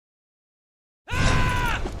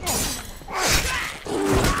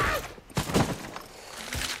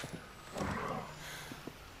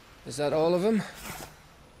Is that all of them?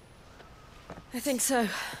 I think so.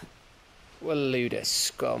 Well, load of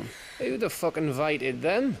scum. Who the fuck invited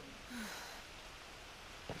them?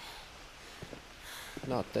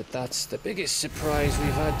 Not that that's the biggest surprise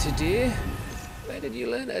we've had today. Where did you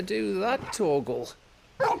learn to do that, Toggle?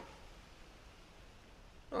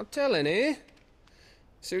 Not telling, eh?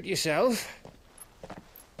 Suit yourself.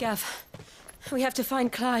 Gav, we have to find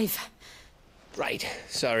Clive. Right,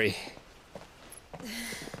 sorry.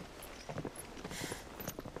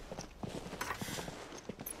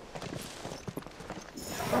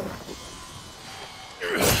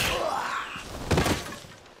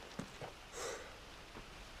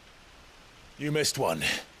 You missed one.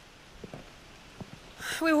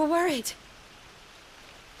 We were worried.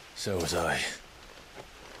 So was I.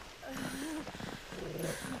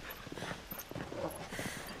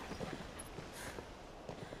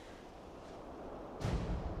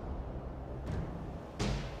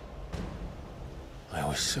 I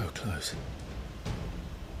was so close.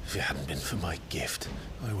 If it hadn't been for my gift,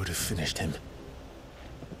 I would have finished him.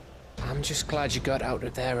 I'm just glad you got out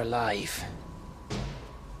of there alive.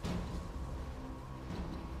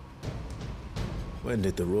 When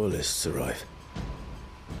did the Royalists arrive?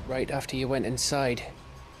 Right after you went inside.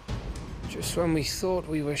 Just when we thought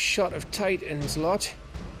we were shot of Titans lot.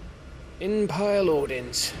 In pile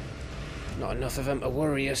Odins. Not enough of them to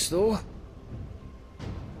worry us, though.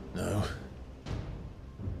 No.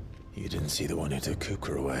 You didn't see the one who took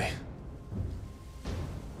Kukra away.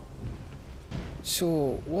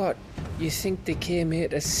 So, what? You think they came here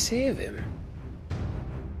to save him?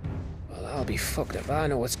 Well, I'll be fucked if I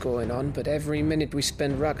know what's going on, but every minute we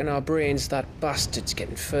spend racking our brains, that bastard's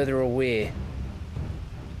getting further away.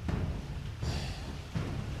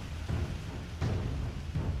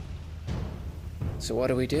 So what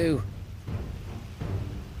do we do?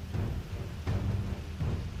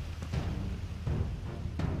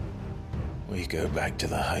 We go back to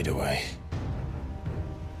the hideaway.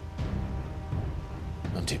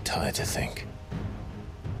 I'm too tired to think.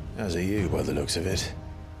 As are you, by the looks of it.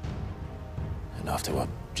 And after what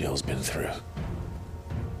Jill's been through.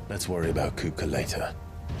 Let's worry about Kupka later,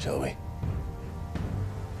 shall we?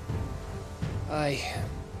 Aye.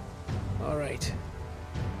 All right.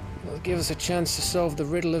 It'll give us a chance to solve the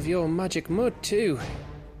riddle of your magic mud, too.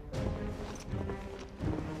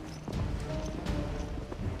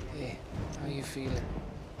 Hey, how you feeling?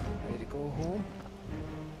 Ready to go home?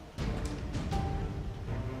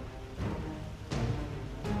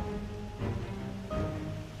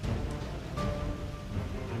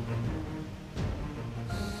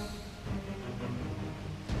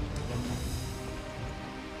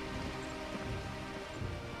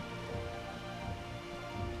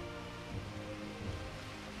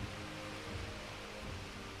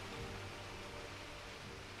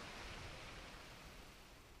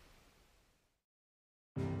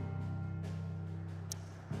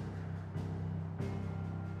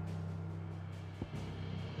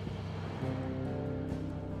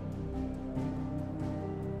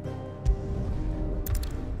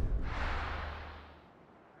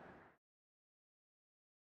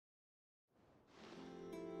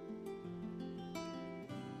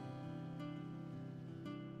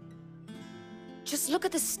 Just look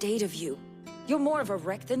at the state of you. You're more of a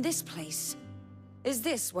wreck than this place. Is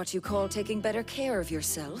this what you call taking better care of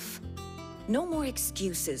yourself? No more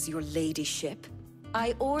excuses, your ladyship.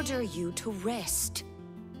 I order you to rest.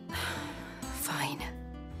 Fine.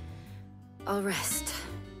 I'll rest.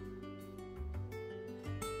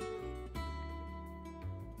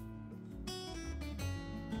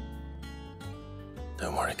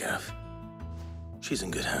 Don't worry, Gav. She's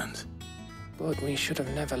in good hands. But we should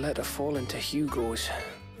have never let her fall into Hugo's.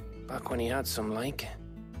 Back when he had some like.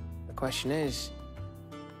 The question is,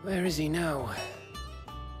 where is he now?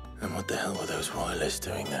 And what the hell were those royalists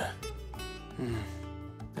doing there?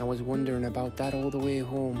 I was wondering about that all the way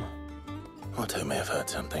home. Otto may have heard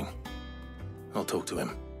something. I'll talk to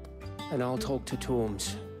him. And I'll talk to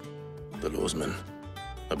Tomes. The lawsman.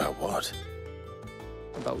 About what?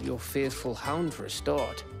 About your faithful hound for a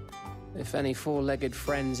start. If any four-legged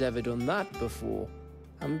friend's ever done that before,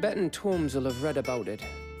 I'm betting Tomes will have read about it.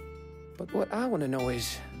 But what I want to know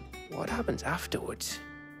is, what happens afterwards?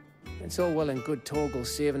 It's all well and good Torgal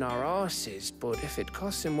saving our arses, but if it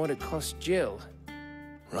costs him what it cost Jill...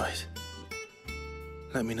 Right.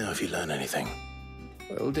 Let me know if you learn anything.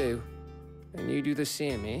 Will do. And you do the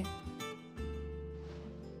same, eh?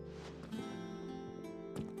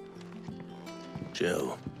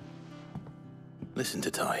 Jill. Listen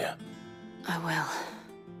to Taya. I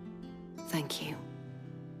will. Thank you.